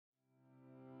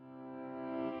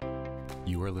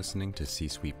You are listening to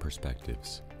C-Suite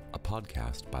Perspectives, a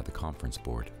podcast by the Conference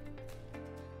Board.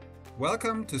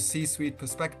 Welcome to C-Suite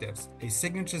Perspectives, a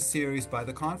signature series by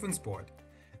the Conference Board.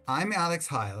 I'm Alex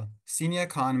Heil, Senior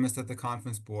Economist at the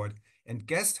Conference Board and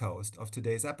guest host of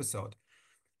today's episode.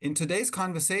 In today's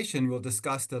conversation, we'll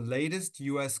discuss the latest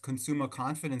U.S. Consumer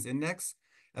Confidence Index,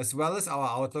 as well as our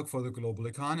outlook for the global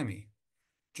economy.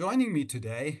 Joining me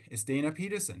today is Dana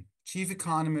Peterson, Chief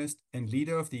Economist and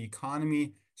leader of the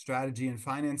Economy, Strategy, and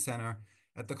Finance Center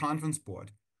at the Conference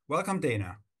Board. Welcome,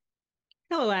 Dana.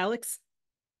 Hello, Alex.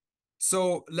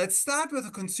 So let's start with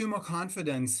the Consumer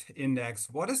Confidence Index.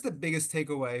 What is the biggest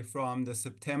takeaway from the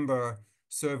September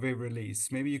survey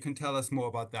release? Maybe you can tell us more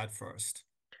about that first.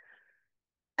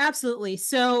 Absolutely.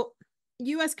 So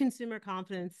U.S. consumer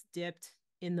confidence dipped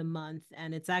in the month,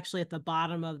 and it's actually at the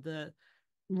bottom of the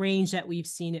range that we've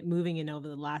seen it moving in over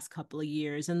the last couple of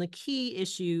years. And the key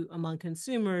issue among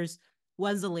consumers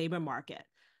was the labor market.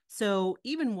 So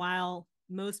even while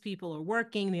most people are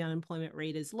working, the unemployment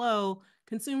rate is low,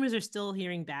 consumers are still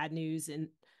hearing bad news in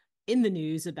the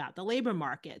news about the labor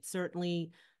market.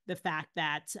 Certainly the fact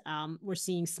that we're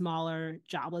seeing smaller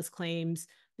jobless claims,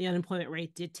 the unemployment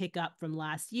rate did tick up from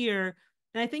last year.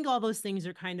 And I think all those things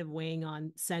are kind of weighing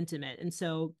on sentiment. And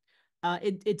so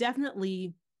it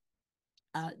definitely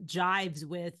jives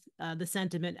with the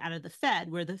sentiment out of the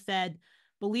Fed, where the Fed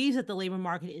believes that the labor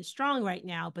market is strong right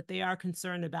now, but they are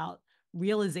concerned about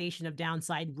realization of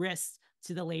downside risks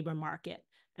to the labor market.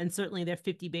 And certainly their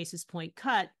 50 basis point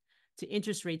cut to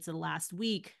interest rates in the last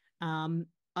week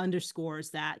underscores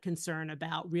that concern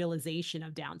about realization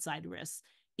of downside risks,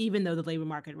 even though the labor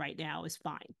market right now is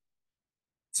fine.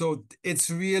 So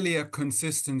it's really a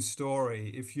consistent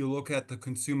story if you look at the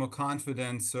consumer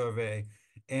confidence survey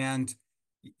and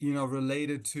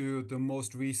related to the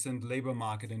most recent labor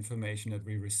market information that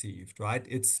we received, right?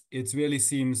 It really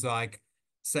seems like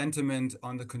sentiment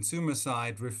on the consumer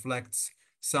side reflects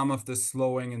some of the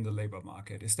slowing in the labor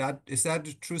market. Is that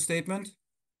a true statement?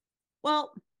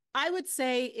 Well, I would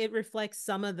say it reflects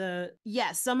some of the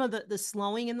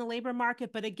slowing in the labor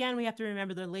market. But again, we have to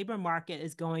remember the labor market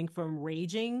is going from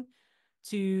raging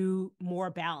to more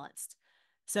balanced.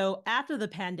 So after the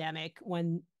pandemic,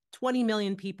 when 20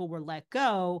 million people were let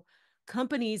go,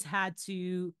 companies had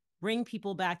to bring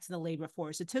people back to the labor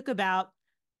force. It took about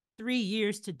 3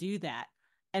 years to do that.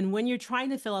 And when you're trying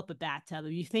to fill up a bathtub,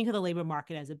 if you think of the labor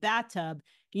market as a bathtub,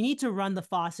 you need to run the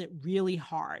faucet really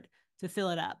hard to fill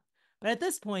it up. But at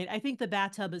this point, I think the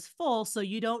bathtub is full, so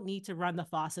you don't need to run the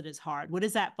faucet as hard. What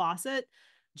is that faucet?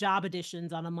 Job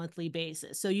additions on a monthly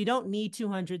basis. So you don't need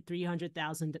 200,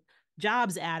 300,000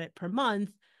 jobs added per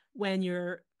month when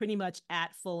you're pretty much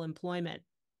at full employment.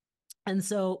 And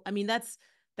so, I mean, that's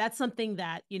something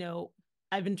that,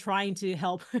 I've been trying to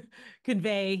help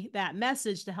convey that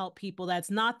message to help people. That's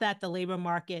not that the labor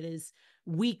market is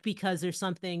weak because there's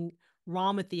something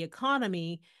wrong with the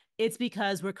economy. It's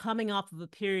because we're coming off of a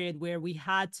period where we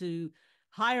had to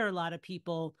hire a lot of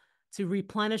people to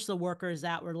replenish the workers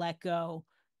that were let go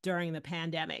during the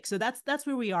pandemic. So that's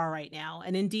where we are right now.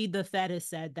 And indeed, the Fed has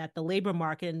said that the labor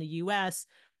market in the U.S.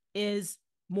 is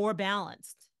more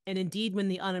balanced. And indeed, when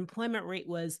the unemployment rate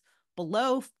was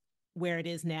below where it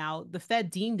is now, the Fed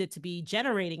deemed it to be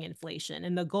generating inflation.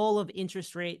 And the goal of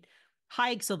interest rate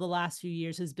hikes over the last few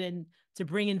years has been to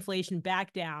bring inflation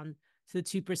back down to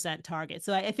the 2% target.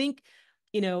 So I think,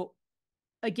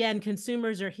 again,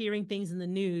 consumers are hearing things in the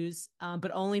news,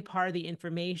 but only part of the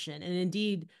information. And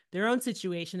indeed, their own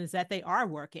situation is that they are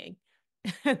working.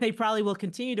 They probably will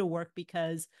continue to work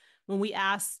because when we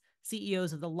ask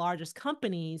CEOs of the largest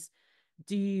companies,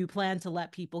 do you plan to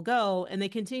let people go? And they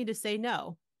continue to say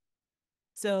no.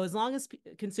 So as long as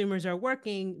consumers are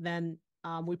working, then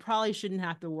we probably shouldn't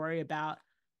have to worry about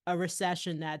a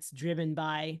recession that's driven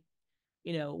by,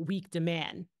 weak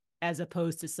demand as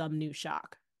opposed to some new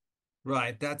shock.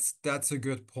 Right. That's a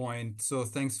good point. So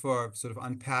thanks for sort of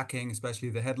unpacking, especially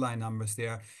the headline numbers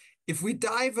there. If we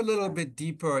dive a little bit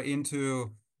deeper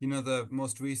into, the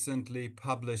most recently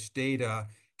published data,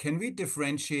 can we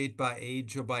differentiate by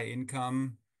age or by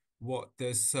income what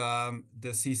the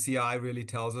CCI really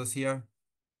tells us here?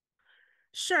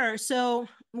 Sure. So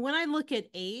when I look at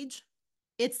age,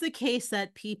 it's the case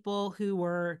that people who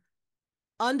were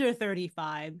under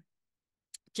 35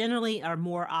 generally are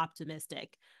more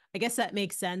optimistic. I guess that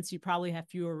makes sense. You probably have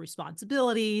fewer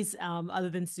responsibilities. Other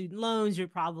than student loans, you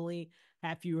probably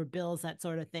have fewer bills, that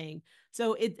sort of thing.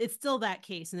 So it's still that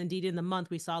case. And indeed, in the month,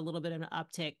 we saw a little bit of an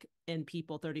uptick in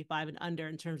people 35 and under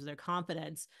in terms of their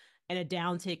confidence, and a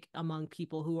downtick among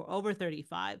people who are over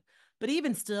 35. But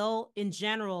even still, in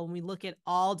general, when we look at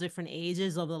all different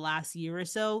ages over the last year or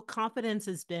so, confidence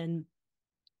has been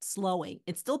slowing.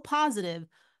 It's still positive,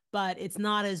 but it's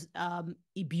not as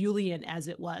ebullient as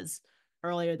it was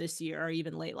earlier this year or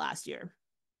even late last year.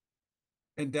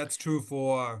 And that's true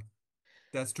for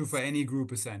any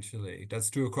group essentially. That's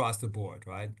true across the board,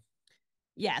 right?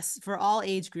 Yes, for all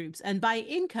age groups. And by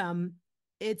income,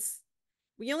 it's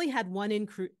we only had one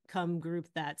income group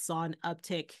that saw an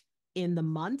uptick in the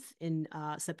month in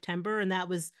September, and that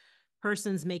was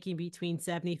persons making between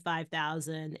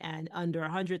 75,000 and under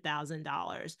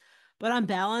 $100,000. But on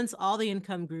balance, all the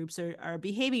income groups are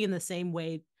behaving in the same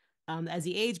way as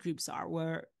the age groups are,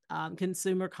 where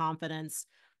consumer confidence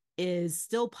is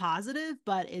still positive,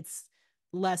 but it's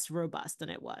less robust than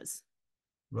it was.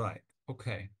 Right.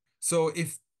 Okay. So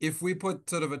if we put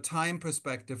sort of a time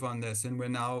perspective on this, and we're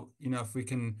now, if we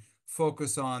can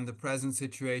focus on the present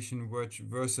situation which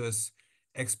versus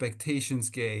expectations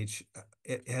gauge,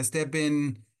 has there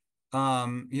been,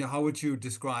 how would you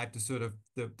describe the sort of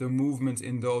the movements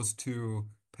in those two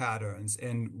patterns,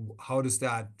 and how does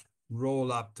that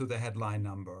roll up to the headline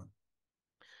number?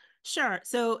 Sure.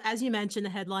 So, as you mentioned,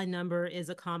 the headline number is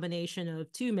a combination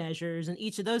of two measures, and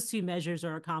each of those two measures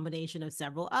are a combination of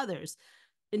several others.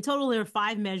 In total, there are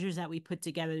five measures that we put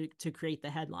together to create the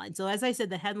headline. So, as I said,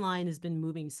 the headline has been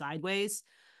moving sideways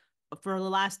for the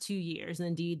last 2 years. And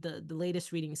indeed, the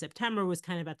latest reading in September was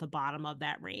kind of at the bottom of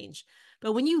that range.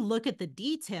 But when you look at the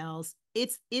details,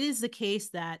 it is the case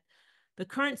that the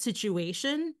current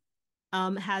situation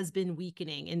has been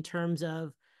weakening in terms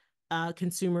of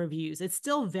consumer views. It's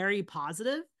still very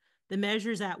positive. The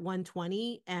measure's at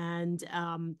 120, and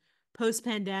post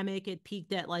pandemic, it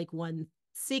peaked at like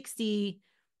 160.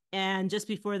 And just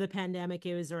before the pandemic,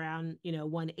 it was around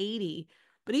 180.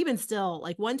 But even still,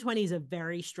 like 120 is a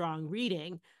very strong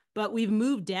reading. But we've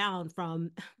moved down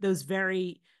from those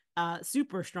very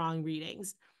super strong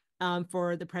readings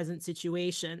for the present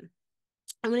situation.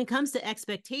 And when it comes to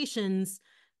expectations,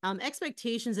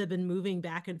 expectations have been moving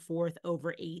back and forth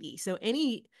over 80. So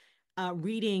any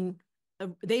reading,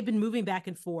 they've been moving back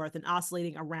and forth and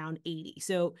oscillating around 80.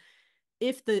 So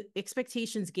if the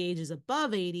expectations gauge is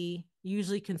above 80,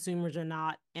 usually consumers are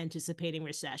not anticipating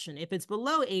recession. If it's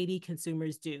below 80,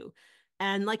 consumers do.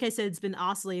 And like I said, it's been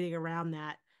oscillating around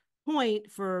that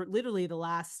point for literally the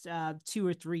last 2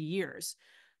 or 3 years.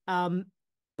 Um,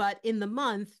 but in the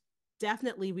month,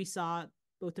 definitely we saw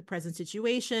both the present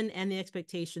situation and the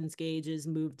expectations gauges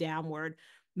move downward.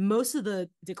 Most of the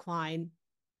decline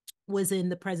was in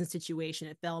the present situation.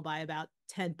 It fell by about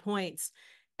 10 points.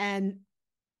 And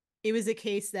it was a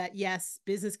case that, yes,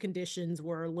 business conditions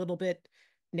were a little bit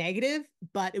negative,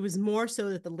 but it was more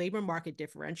so that the labor market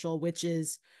differential, which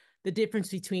is the difference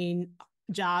between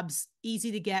jobs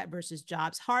easy to get versus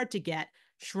jobs hard to get,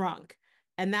 shrunk.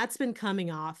 And that's been coming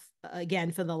off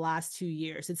again for the last 2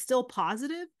 years. It's still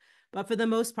positive, but for the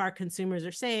most part, consumers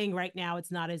are saying right now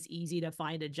it's not as easy to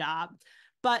find a job.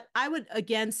 But I would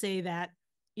again say that,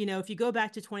 if you go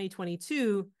back to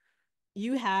 2022,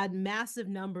 you had massive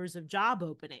numbers of job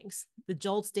openings. The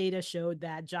JOLTS data showed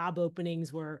that job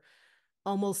openings were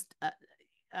almost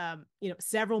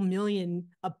several million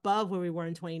above where we were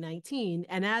in 2019.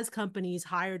 And as companies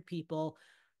hired people,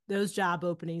 those job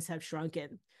openings have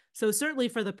shrunken. So certainly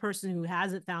for the person who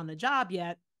hasn't found a job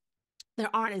yet,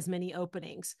 there aren't as many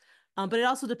openings. But it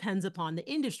also depends upon the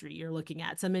industry you're looking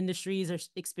at. Some industries are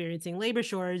experiencing labor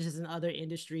shortages, and other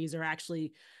industries are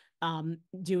actually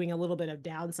doing a little bit of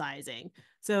downsizing.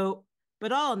 So,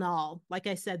 but all in all, like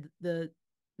I said, the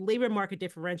labor market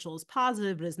differential is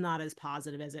positive, but it's not as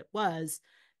positive as it was.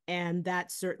 And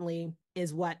that certainly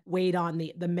is what weighed on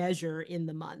the measure in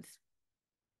the month.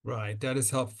 Right, that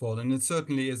is helpful, and it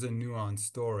certainly is a nuanced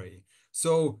story.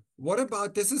 So, what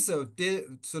about this is a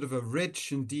sort of a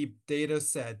rich and deep data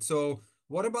set. So,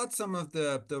 what about some of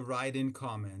the write-in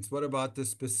comments? What about the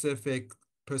specific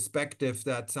perspective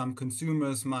that some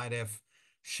consumers might have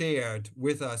shared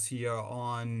with us here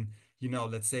on,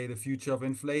 let's say the future of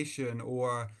inflation,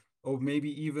 or maybe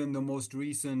even the most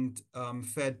recent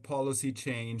Fed policy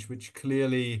change, which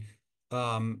clearly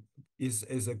um, is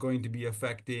going to be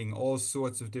affecting all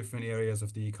sorts of different areas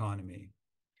of the economy.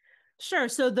 Sure.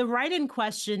 So the write-in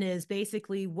question is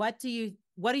basically what are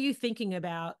you thinking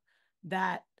about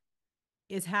that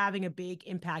is having a big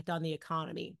impact on the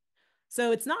economy?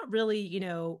 So it's not really,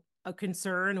 a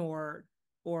concern or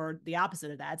the opposite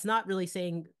of that. It's not really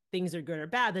saying things are good or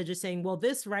bad. They're just saying, well,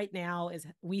 this right now is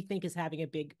we think is having a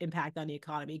big impact on the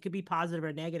economy. It could be positive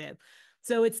or negative.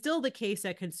 So it's still the case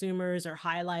that consumers are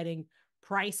highlighting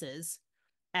prices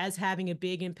as having a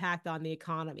big impact on the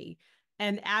economy.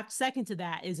 And second to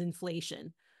that is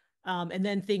inflation. And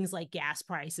then things like gas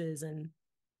prices and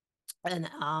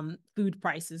food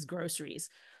prices, groceries.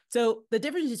 So the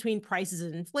difference between prices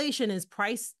and inflation is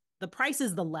the price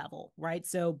is the level, right?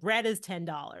 So bread is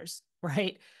 $10,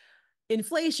 right?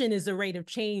 Inflation is the rate of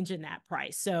change in that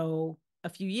price. So a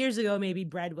few years ago, maybe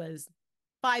bread was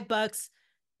 $5.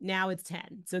 Now it's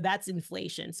 10. So that's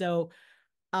inflation. So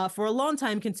for a long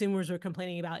time, consumers were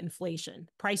complaining about inflation.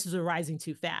 Prices were rising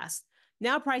too fast.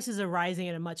 Now prices are rising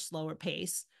at a much slower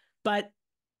pace, but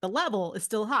the level is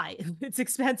still high. It's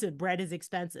expensive. Bread is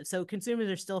expensive. So consumers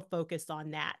are still focused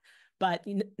on that, but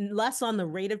less on the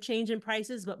rate of change in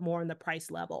prices, but more on the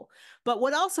price level. But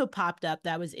what also popped up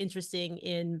that was interesting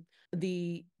in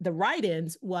the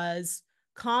write-ins was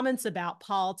comments about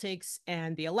politics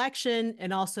and the election,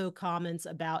 and also comments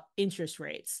about interest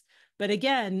rates. But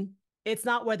again, it's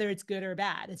not whether it's good or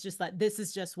bad. It's just that this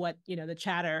is just what, the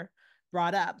chatter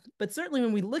brought up. But certainly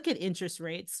when we look at interest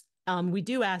rates, we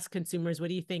do ask consumers, what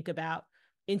do you think about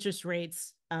interest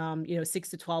rates, 6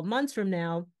 to 12 months from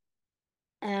now?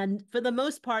 And for the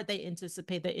most part, they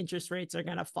anticipate that interest rates are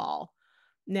going to fall.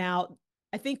 Now,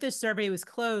 I think this survey was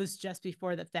closed just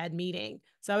before the Fed meeting.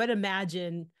 So I would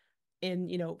imagine in,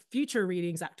 future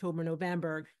readings, October,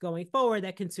 November, going forward,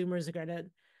 that consumers are going to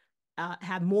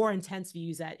have more intense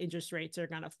views that interest rates are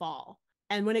going to fall.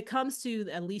 And when it comes to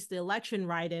at least the election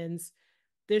write-ins,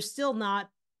 there's still not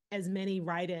as many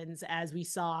write-ins as we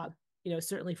saw,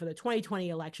 certainly for the 2020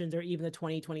 elections or even the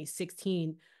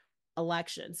 2016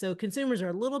 election. So consumers are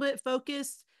a little bit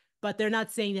focused, but they're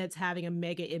not saying that it's having a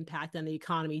mega impact on the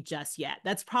economy just yet.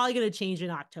 That's probably going to change in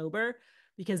October,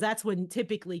 because that's when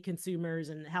typically consumers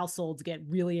and households get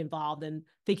really involved in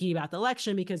thinking about the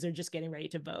election, because they're just getting ready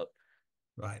to vote.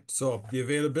 Right. So the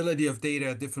availability of data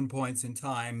at different points in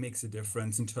time makes a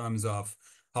difference in terms of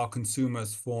how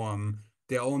consumers form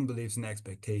their own beliefs and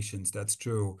expectations. That's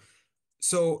true.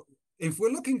 So if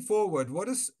we're looking forward, what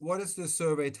does the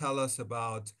survey tell us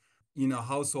about,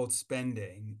 household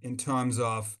spending in terms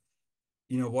of,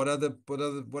 what are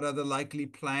the likely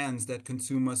plans that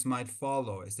consumers might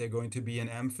follow? Is there going to be an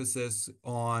emphasis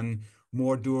on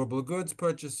more durable goods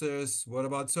purchases? What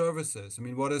about services? I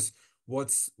mean,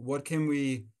 what can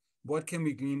we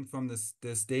glean from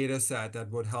this data set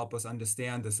that would help us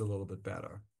understand this a little bit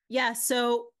better? Yeah,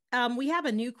 so we have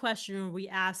a new question where we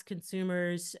ask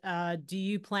consumers, do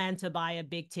you plan to buy a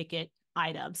big ticket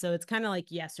item? So it's kind of like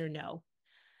yes or no.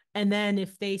 And then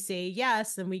if they say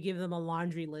yes, then we give them a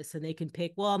laundry list and they can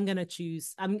pick, well, I'm going to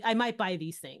choose, I might buy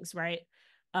these things, right?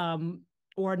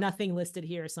 Or nothing listed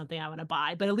here is something I want to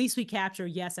buy. But at least we capture,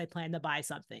 yes, I plan to buy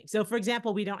something. So for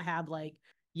example, we don't have like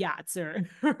yachts or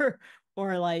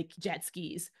or like jet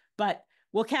skis, but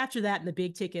we'll capture that in the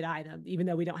big ticket item, even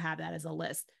though we don't have that as a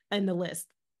list in the list.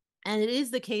 And it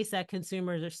is the case that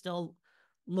consumers are still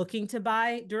looking to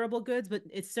buy durable goods, but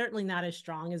it's certainly not as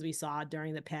strong as we saw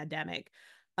during the pandemic.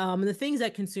 The things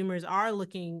that consumers are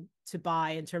looking to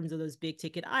buy in terms of those big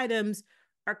ticket items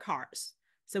are cars.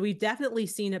 So we've definitely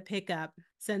seen a pickup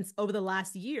since over the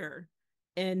last year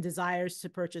in desires to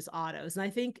purchase autos. And I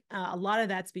think a lot of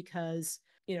that's because,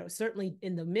 certainly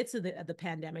in the midst of the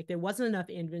pandemic, there wasn't enough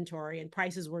inventory and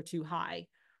prices were too high.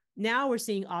 Now we're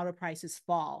seeing auto prices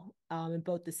fall in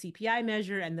both the CPI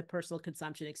measure and the personal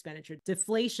consumption expenditure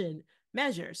deflation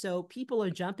measure. So people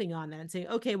are jumping on that and saying,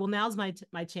 okay, well, now's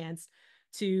my chance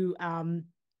to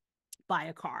buy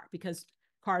a car because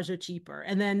cars are cheaper.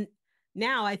 And then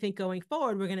now I think going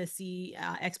forward, we're going to see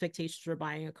expectations for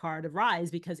buying a car to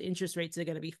rise because interest rates are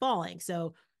going to be falling.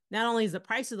 So not only is the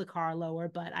price of the car lower,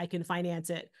 but I can finance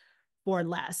it for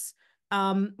less.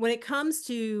 When it comes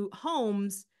to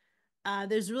homes,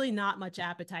 there's really not much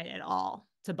appetite at all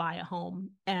to buy a home.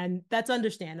 And that's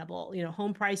understandable.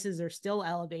 Home prices are still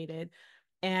elevated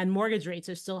and mortgage rates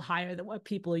are still higher than what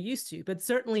people are used to. But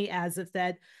certainly as the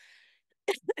Fed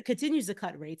continues to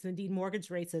cut rates, and indeed mortgage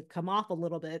rates have come off a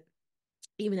little bit,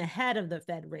 even ahead of the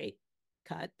Fed rate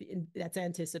cut, that's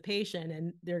anticipation,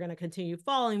 and they're going to continue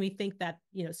falling. We think that,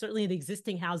 certainly the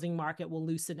existing housing market will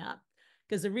loosen up,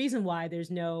 because the reason why there's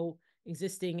no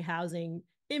existing housing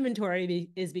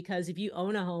inventory is because if you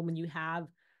own a home and you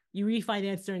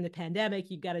refinance during the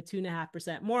pandemic, you've got a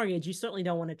 2.5% mortgage, you certainly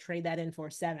don't want to trade that in for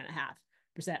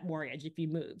 7.5% mortgage if you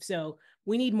move. So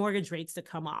we need mortgage rates to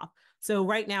come off. So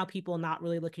right now, people are not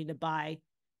really looking to buy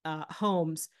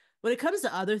homes. When it comes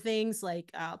to other things like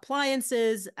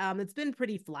appliances, it's been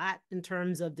pretty flat in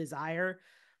terms of desire.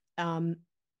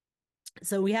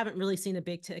 So we haven't really seen a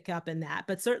big tick up in that,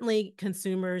 but certainly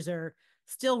consumers are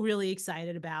still really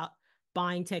excited about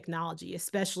buying technology,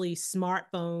 especially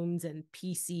smartphones and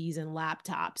PCs and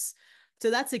laptops.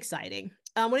 So that's exciting.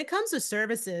 When it comes to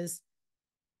services,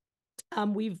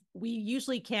 we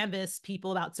usually canvass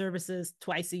people about services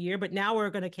twice a year, but now we're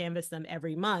going to canvass them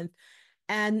every month.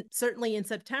 And certainly in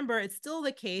September, it's still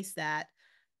the case that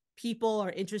people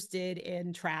are interested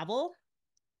in travel,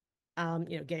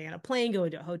 getting on a plane,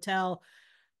 going to a hotel,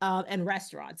 and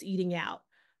restaurants, eating out.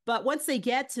 But once they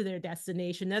get to their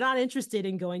destination, they're not interested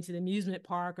in going to the amusement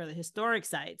park or the historic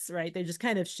sites, right? They're just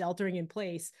kind of sheltering in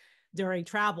place during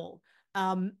travel.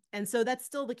 And so that's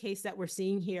still the case that we're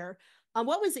seeing here.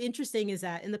 What was interesting is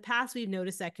that in the past, we've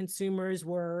noticed that consumers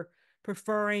were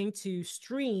preferring to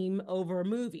stream over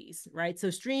movies, right? So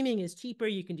streaming is cheaper.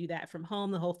 You can do that from home.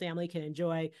 The whole family can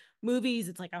enjoy movies.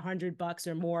 It's like $100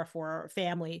 or more for a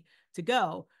family to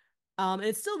go. And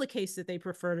it's still the case that they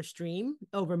prefer to stream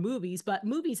over movies, but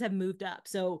movies have moved up.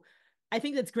 So I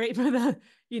think that's great for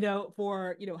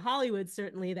Hollywood,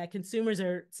 certainly, that consumers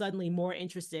are suddenly more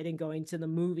interested in going to the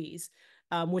movies,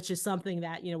 which is something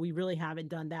that, we really haven't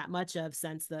done that much of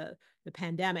since the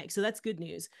pandemic. So that's good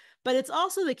news. But it's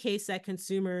also the case that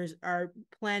consumers are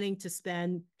planning to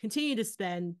continue to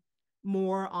spend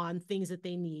more on things that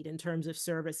they need in terms of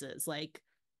services like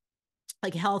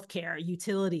healthcare,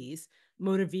 utilities,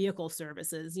 motor vehicle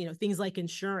services, things like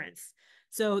insurance.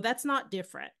 So that's not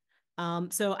different.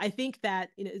 So I think that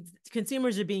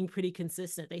consumers are being pretty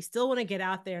consistent. They still want to get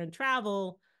out there and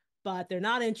travel, but they're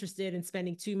not interested in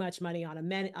spending too much money on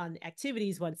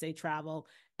activities once they travel.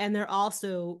 And they're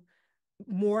also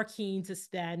more keen to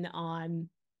spend on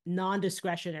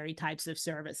non-discretionary types of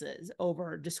services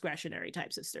over discretionary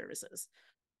types of services.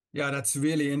 Yeah, that's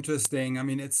really interesting. I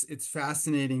mean, it's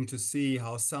fascinating to see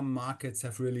how some markets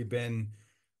have really been,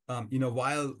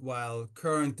 while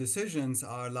current decisions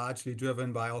are largely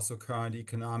driven by also current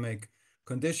economic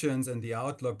conditions and the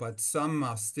outlook, but some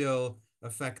are still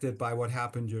affected by what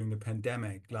happened during the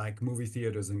pandemic, like movie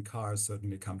theaters and cars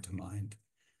certainly come to mind.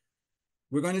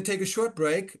 We're going to take a short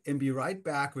break and be right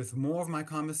back with more of my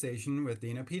conversation with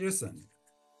Dana Peterson.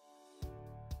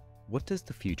 What does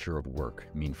the future of work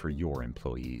mean for your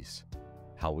employees?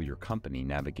 How will your company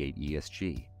navigate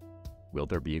ESG? Will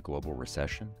there be a global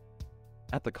recession?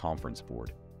 At the Conference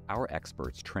Board, our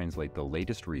experts translate the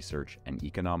latest research and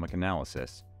economic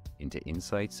analysis into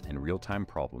insights and real-time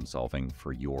problem solving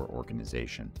for your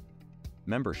organization.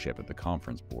 Membership at the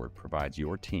Conference Board provides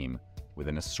your team with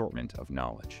an assortment of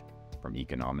knowledge, from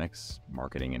economics,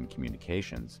 marketing and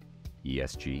communications,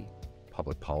 ESG,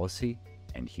 public policy,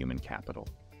 and human capital.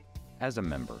 As a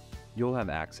member, you'll have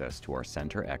access to our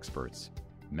center experts,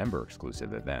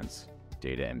 member-exclusive events,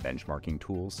 data and benchmarking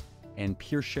tools, and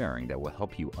peer sharing that will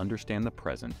help you understand the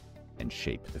present and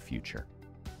shape the future.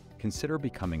 Consider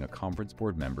becoming a Conference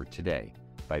Board member today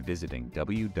by visiting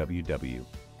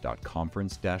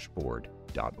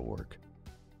www.conference-board.org.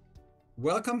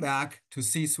 Welcome back to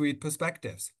C-Suite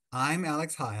Perspectives. I'm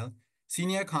Alex Heil,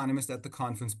 Senior Economist at the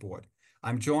Conference Board.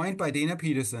 I'm joined by Dana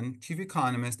Peterson, Chief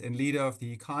Economist and leader of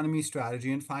the Economy,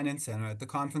 Strategy and Finance Center at the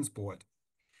Conference Board.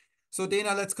 So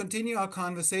Dana, let's continue our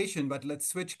conversation, but let's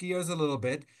switch gears a little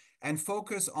bit and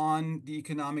focus on the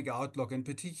economic outlook, and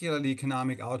particularly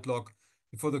economic outlook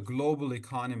for the global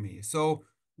economy. So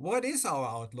what is our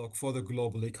outlook for the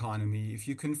global economy? If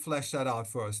you can flesh that out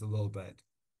for us a little bit.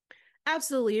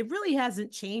 Absolutely. It really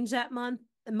hasn't changed that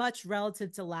much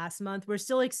relative to last month. We're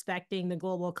still expecting the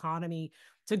global economy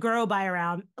to grow by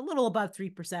around a little above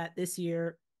 3% this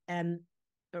year, and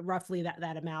roughly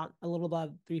that amount, a little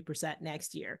above 3%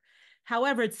 next year.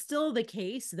 However, it's still the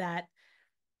case that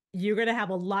you're going to have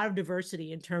a lot of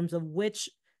diversity in terms of which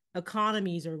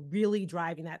economies are really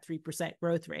driving that 3%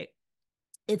 growth rate.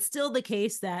 It's still the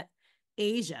case that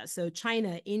Asia, so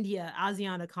China, India,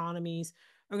 ASEAN economies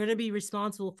are going to be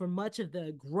responsible for much of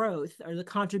the growth or the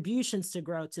contributions to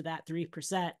growth to that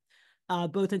 3%,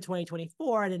 both in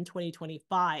 2024 and in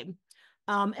 2025.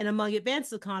 And among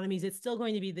advanced economies, it's still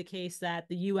going to be the case that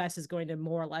the US is going to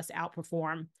more or less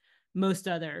outperform most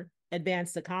other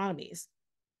advanced economies.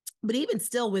 But even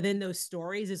still within those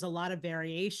stories, there's a lot of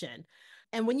variation.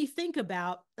 And when you think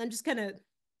about, I'm just kind of,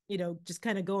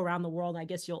 go around the world. I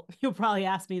guess you'll probably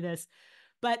ask me this,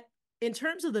 but in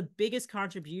terms of the biggest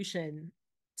contribution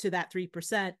to that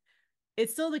 3%,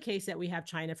 it's still the case that we have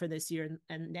China for this year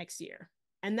and next year.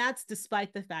 And that's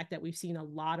despite the fact that we've seen a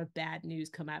lot of bad news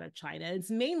come out of China.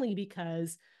 It's mainly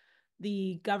because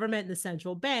the government and the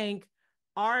central bank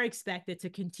are expected to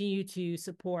continue to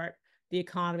support the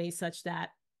economy such that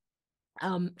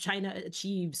China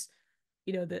achieves,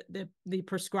 the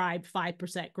prescribed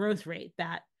 5% growth rate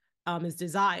that is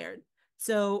desired.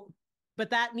 So, but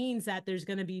that means that there's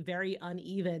going to be very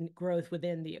uneven growth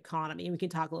within the economy. And we can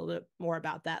talk a little bit more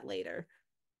about that later.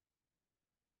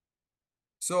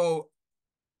 So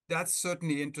that's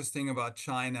certainly interesting about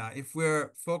China. If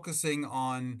we're focusing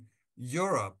on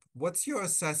Europe, what's your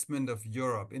assessment of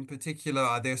Europe? In particular,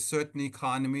 are there certain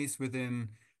economies within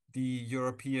the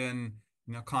European,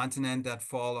 continent that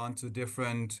fall onto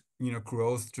different,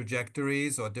 growth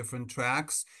trajectories or different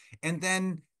tracks? And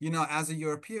then, as a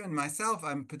European myself,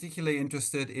 I'm particularly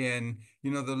interested in,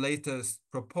 the latest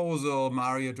proposal,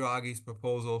 Mario Draghi's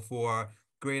proposal for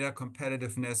greater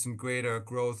competitiveness and greater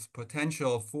growth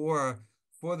potential for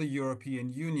the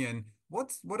European Union.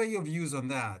 What are your views on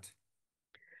that?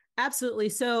 Absolutely.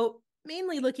 So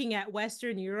mainly looking at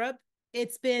Western Europe,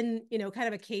 it's been, kind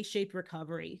of a K-shaped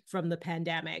recovery from the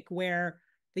pandemic where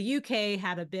the UK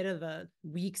had a bit of a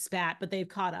weak spat, but they've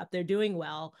caught up. They're doing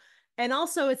well. And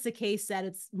also it's the case that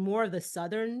it's more of the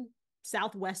southern,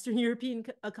 southwestern European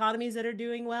economies that are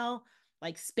doing well,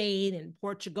 like Spain and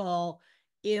Portugal,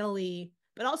 Italy,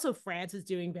 but also France is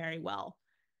doing very well.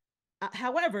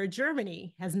 However,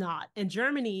 Germany has not. And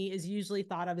Germany is usually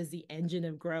thought of as the engine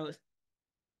of growth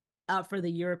for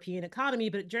the European economy,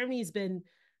 but Germany's been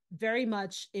very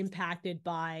much impacted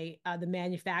by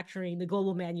the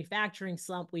global manufacturing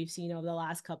slump we've seen over the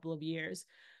last couple of years.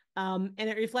 And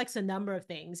it reflects a number of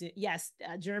things. Yes,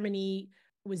 Germany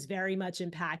was very much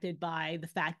impacted by the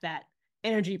fact that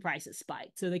energy prices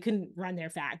spiked, so they couldn't run their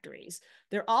factories.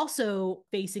 They're also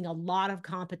facing a lot of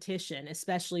competition,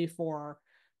 especially for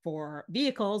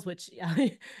vehicles, which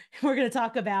we're going to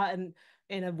talk about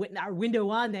in our window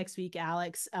on next week,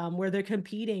 Alex, where they're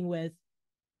competing with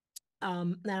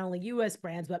not only U.S.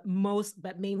 brands, but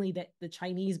mainly the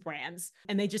Chinese brands,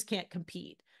 and they just can't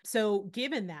compete. So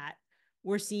given that,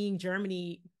 we're seeing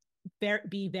Germany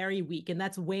be very weak, and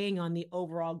that's weighing on the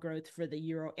overall growth for the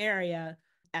Euro area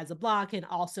as a bloc and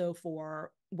also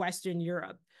for Western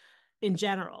Europe in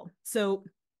general. So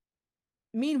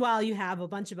meanwhile, you have a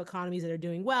bunch of economies that are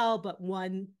doing well, but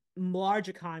one large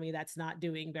economy that's not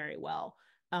doing very well.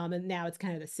 And now it's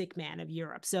kind of the sick man of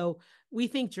Europe. So we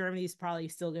think Germany is probably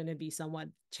still going to be somewhat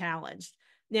challenged.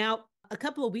 Now, a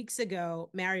couple of weeks ago,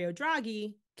 Mario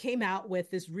Draghi came out with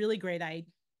this really great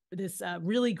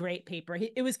paper.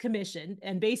 It was commissioned,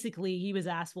 and basically he was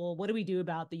asked, well, what do we do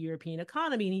about the European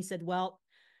economy? And he said, well,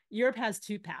 Europe has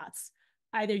two paths.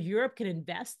 Either Europe can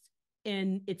invest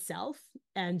in itself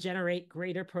and generate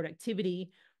greater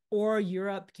productivity, or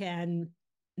Europe can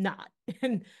not.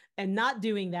 And not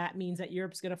doing that means that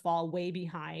Europe's going to fall way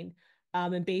behind.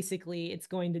 And basically, it's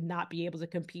going to not be able to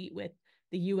compete with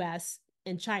the US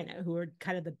and China, who are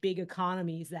kind of the big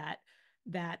economies that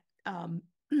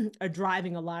are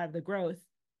driving a lot of the growth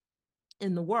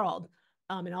in the world,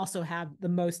 and also have the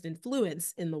most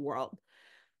influence in the world.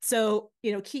 So,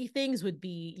 key things would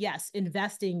be, yes,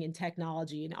 investing in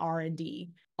technology and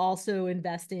R&D, also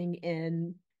investing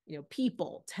in,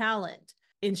 people, talent,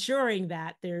 ensuring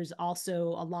that there's also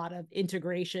a lot of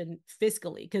integration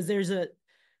fiscally, because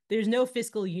there's no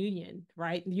fiscal union,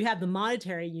 right? You have the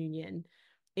monetary union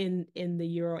in the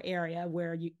euro area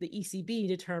where the ECB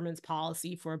determines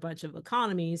policy for a bunch of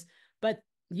economies, but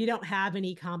you don't have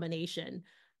any combination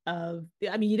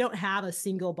you don't have a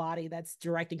single body that's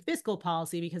directing fiscal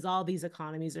policy because all these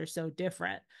economies are so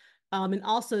different. And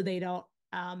also they don't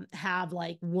have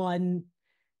like one,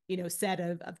 set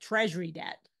of treasury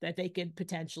debt that they could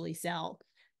potentially sell.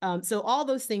 So all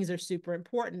those things are super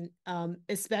important,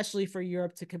 especially for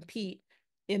Europe to compete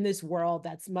in this world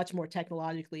that's much more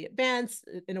technologically advanced,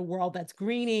 in a world that's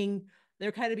greening.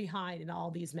 They're kind of behind in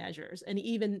all these measures. And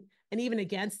even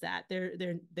against that,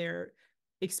 they're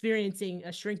experiencing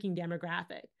a shrinking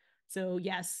demographic. So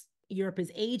yes, Europe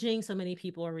is aging, so many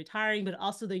people are retiring, but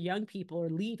also the young people are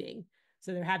leaving.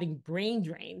 So they're having brain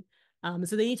drain.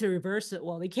 So they need to reverse it.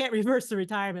 Well, they can't reverse the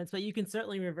retirements, but you can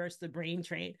certainly reverse the brain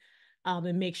drain,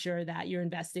 and make sure that you're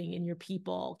investing in your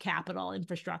people, capital,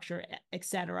 infrastructure, et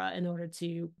cetera, in order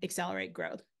to accelerate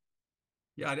growth.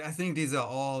 Yeah, I think these are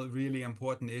all really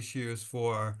important issues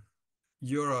for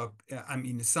Europe. I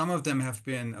mean, some of them have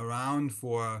been around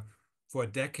for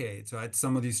decades, right?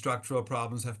 Some of these structural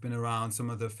problems have been around. Some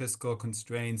of the fiscal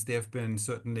constraints, they have been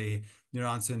certainly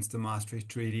around since the Maastricht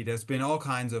Treaty. There's been all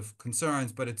kinds of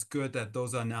concerns, but it's good that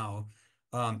those are now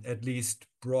at least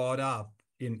brought up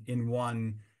in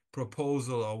one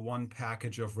proposal or one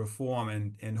package of reform,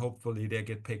 and hopefully they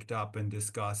get picked up and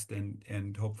discussed,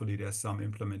 and hopefully there's some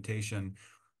implementation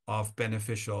of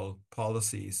beneficial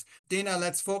policies. Dana,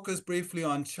 let's focus briefly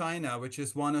on China, which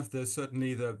is one of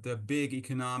certainly the big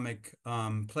economic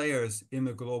players in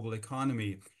the global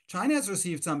economy. China has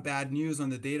received some bad news on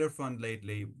the data front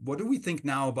lately. What do we think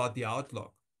now about the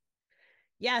outlook?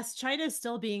 Yes, China is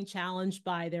still being challenged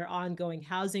by their ongoing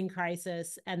housing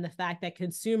crisis and the fact that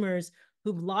consumers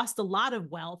who've lost a lot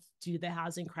of wealth due to the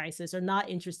housing crisis are not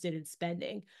interested in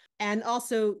spending. And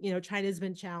also, China's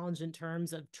been challenged in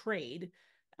terms of trade,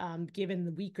 given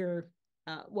the weaker,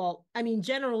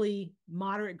 generally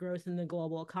moderate growth in the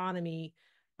global economy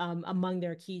among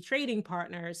their key trading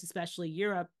partners, especially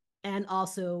Europe, and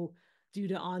also due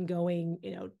to ongoing,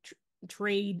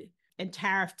 trade and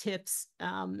tariff tips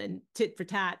and tit for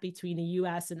tat between the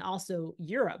U.S. and also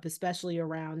Europe, especially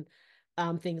around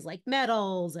things like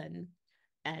metals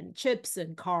and chips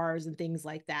and cars and things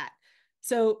like that.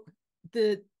 So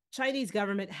the Chinese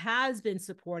government has been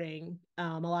supporting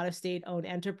a lot of state-owned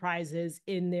enterprises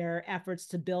in their efforts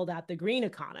to build out the green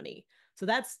economy. So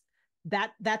that's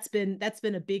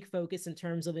been a big focus in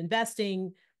terms of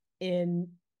investing in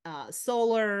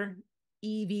solar,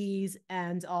 EVs,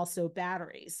 and also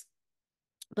batteries.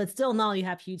 But still, now you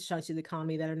have huge chunks of the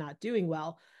economy that are not doing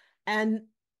well. And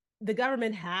the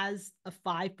government has a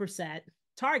 5%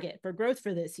 target for growth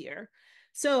for this year.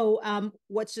 So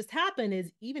what's just happened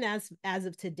is, even as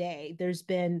of today, there's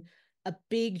been a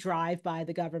big drive by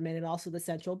the government and also the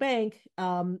central bank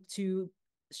to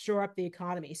shore up the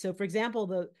economy. So, for example,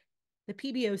 the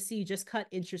PBOC just cut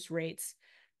interest rates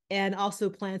and also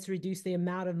plans to reduce the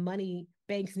amount of money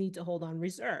banks need to hold on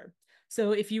reserve.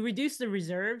 So if you reduce the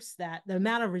reserves, the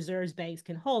amount of reserves banks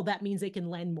can hold, that means they can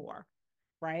lend more,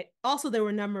 right? Also, there were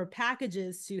a number of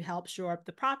packages to help shore up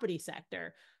the property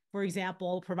sector. For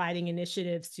example, providing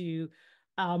initiatives to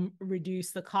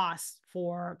reduce the cost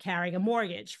for carrying a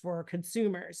mortgage for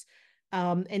consumers,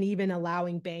 and even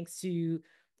allowing banks to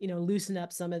loosen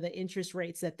up some of the interest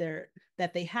rates that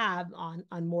they have on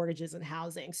mortgages and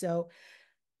housing. So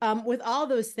with all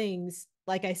those things,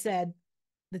 like I said,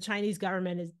 the Chinese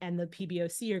government and the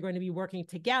PBOC are going to be working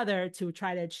together to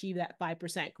try to achieve that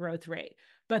 5% growth rate.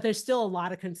 But there's still a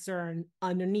lot of concern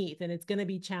underneath, and it's going to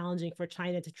be challenging for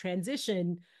China to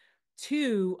transition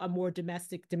to a more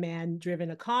domestic demand-driven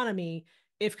economy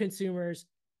if consumers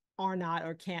are not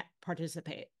or can't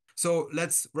participate. So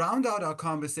let's round out our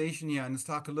conversation here and let's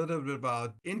talk a little bit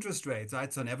about interest rates. Right?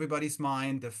 It's on everybody's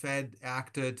mind. The Fed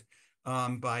acted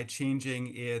by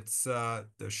changing its the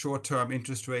short-term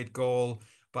interest rate goal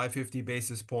by 50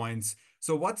 basis points.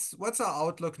 So what's our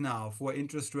outlook now for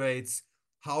interest rates?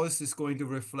 How is this going to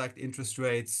reflect interest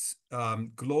rates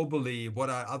globally? What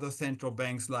are other central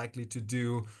banks likely to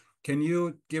do? Can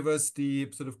you give us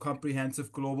the sort of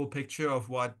comprehensive global picture of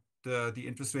what the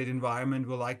interest rate environment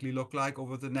will likely look like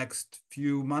over the next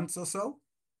few months or so?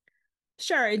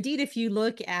 Sure. Indeed, if you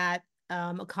look at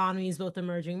economies, both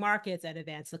emerging markets and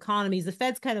advanced economies, the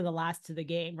Fed's kind of the last to the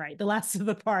game, right? The last of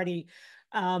the party.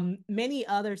 Many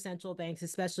other central banks,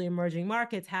 especially emerging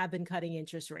markets, have been cutting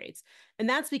interest rates. And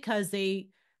that's because they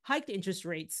hiked interest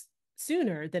rates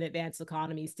sooner than advanced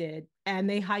economies did. And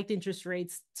they hiked interest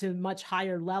rates to much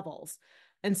higher levels.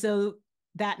 And so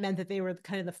that meant that they were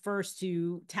kind of the first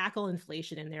to tackle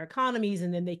inflation in their economies,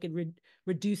 and then they could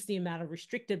reduce the amount of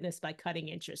restrictiveness by cutting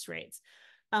interest rates.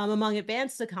 Among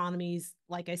advanced economies,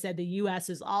 like I said, the U.S.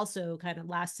 is also kind of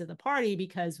last to the party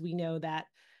because we know that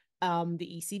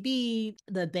the ECB,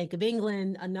 the Bank of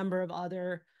England, a number of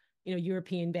other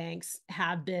European banks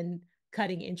have been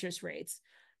cutting interest rates.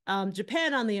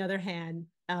 Japan, on the other hand,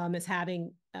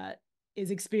 is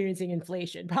experiencing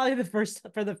inflation, probably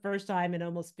for the first time in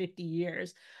almost 50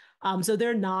 years. So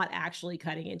they're not actually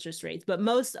cutting interest rates, but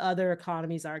most other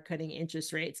economies are cutting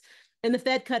interest rates. And the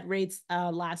Fed cut rates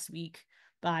last week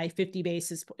by 50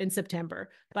 basis in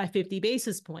September by 50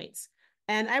 basis points.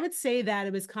 And I would say that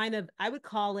it was I would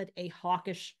call it a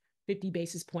hawkish 50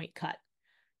 basis point cut.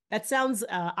 That sounds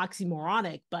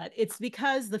oxymoronic, but it's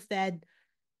because the Fed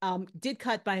did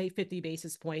cut by 50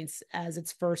 basis points as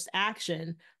its first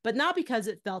action, but not because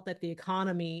it felt that the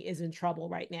economy is in trouble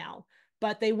right now,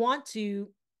 but they want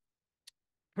to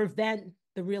prevent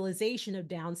the realization of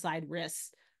downside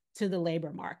risks to the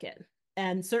labor market.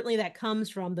 And certainly that comes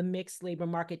from the mixed labor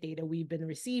market data we've been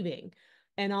receiving.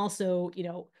 And also,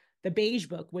 the Beige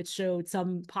Book, which showed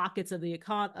some pockets of the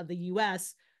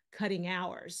US cutting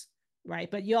hours,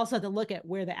 right? But you also have to look at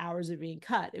where the hours are being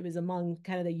cut. It was among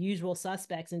kind of the usual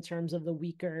suspects in terms of the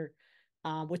weaker,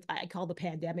 what I call the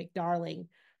pandemic darling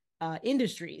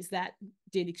industries that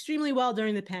did extremely well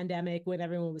during the pandemic when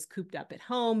everyone was cooped up at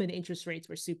home and interest rates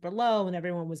were super low and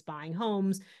everyone was buying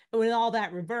homes. And when all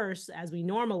that reversed, as we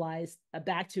normalized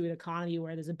back to an economy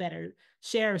where there's a better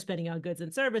share of spending on goods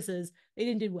and services, they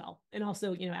didn't do well. And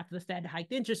also, after the Fed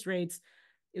hiked interest rates,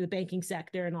 the banking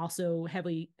sector and also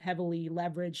heavily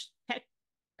leveraged tech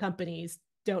companies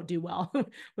don't do well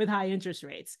with high interest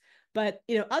rates. But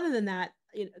other than that,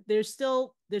 there's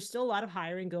still a lot of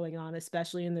hiring going on,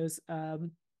 especially in those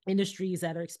industries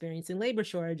that are experiencing labor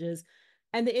shortages.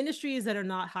 And the industries that are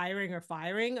not hiring or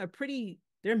firing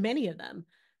there are many of them.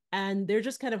 And they're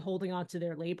just kind of holding on to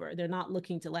their labor. They're not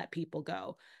looking to let people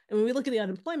go. And when we look at the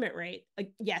unemployment rate,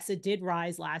 yes, it did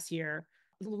rise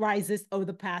over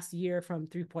the past year from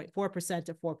 3.4%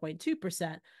 to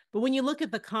 4.2%. But when you look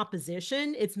at the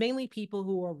composition, it's mainly people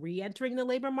who are re-entering the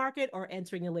labor market or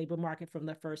entering the labor market from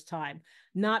the first time,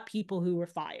 not people who were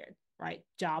fired, right?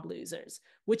 Job losers,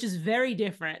 which is very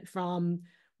different from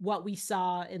what we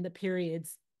saw in the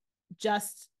periods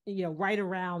just, right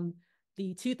around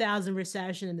the 2000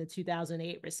 recession and the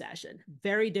 2008 recession.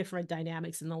 Very different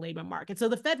dynamics in the labor market. So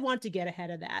the Fed wanted to get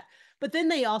ahead of that. But then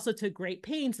they also took great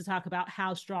pains to talk about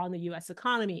how strong the US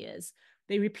economy is.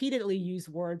 They repeatedly use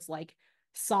words like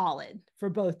solid for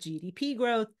both GDP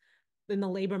growth in the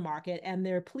labor market, and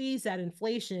they're pleased that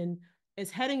inflation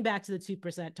is heading back to the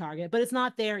 2% target, but it's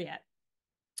not there yet.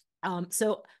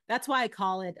 So that's why I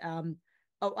call it,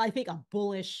 I think, a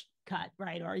bullish cut,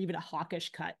 right? Or even a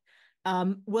hawkish cut.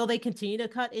 Will they continue to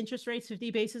cut interest rates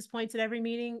 50 basis points at every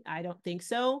meeting? I don't think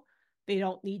so. They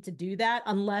don't need to do that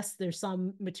unless there's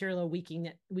some material weakening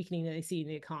that they see in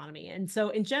the economy. And so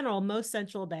in general, most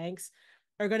central banks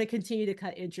are going to continue to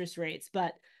cut interest rates,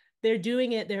 but they're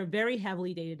very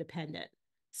heavily data dependent.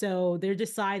 So they're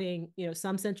deciding,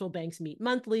 some central banks meet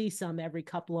monthly, some every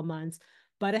couple of months,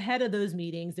 but ahead of those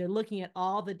meetings, they're looking at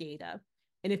all the data.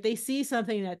 And if they see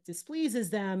something that displeases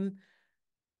them,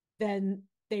 then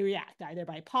they react either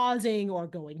by pausing or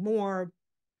going more.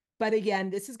 But again,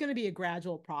 this is going to be a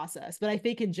gradual process. But I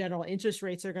think in general, interest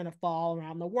rates are going to fall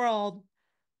around the world,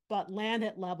 but land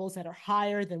at levels that are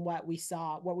higher than what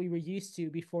we were used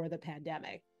to before the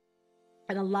pandemic.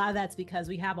 And a lot of that's because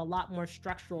we have a lot more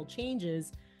structural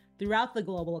changes throughout the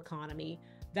global economy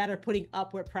that are putting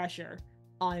upward pressure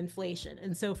on inflation.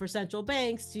 And so for central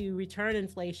banks to return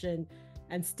inflation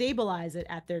and stabilize it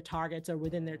at their targets or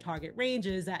within their target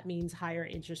ranges, that means higher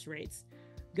interest rates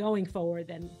going forward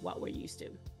than what we're used to.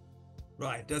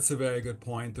 Right, that's a very good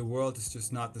point. The world is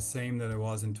just not the same that it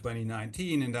was in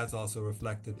 2019, and that's also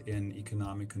reflected in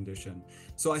economic condition.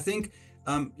 So I think,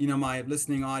 my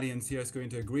listening audience here is going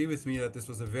to agree with me that this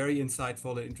was a very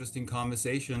insightful and interesting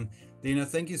conversation. Dana,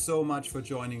 thank you so much for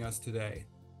joining us today.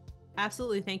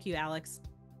 Absolutely. Thank you, Alex.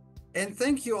 And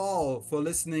thank you all for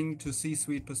listening to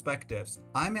C-Suite Perspectives.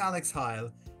 I'm Alex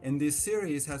Heil, and this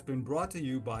series has been brought to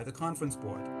you by the Conference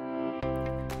Board.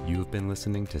 You have been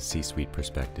listening to C-Suite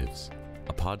Perspectives,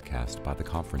 a podcast by the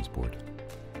Conference Board.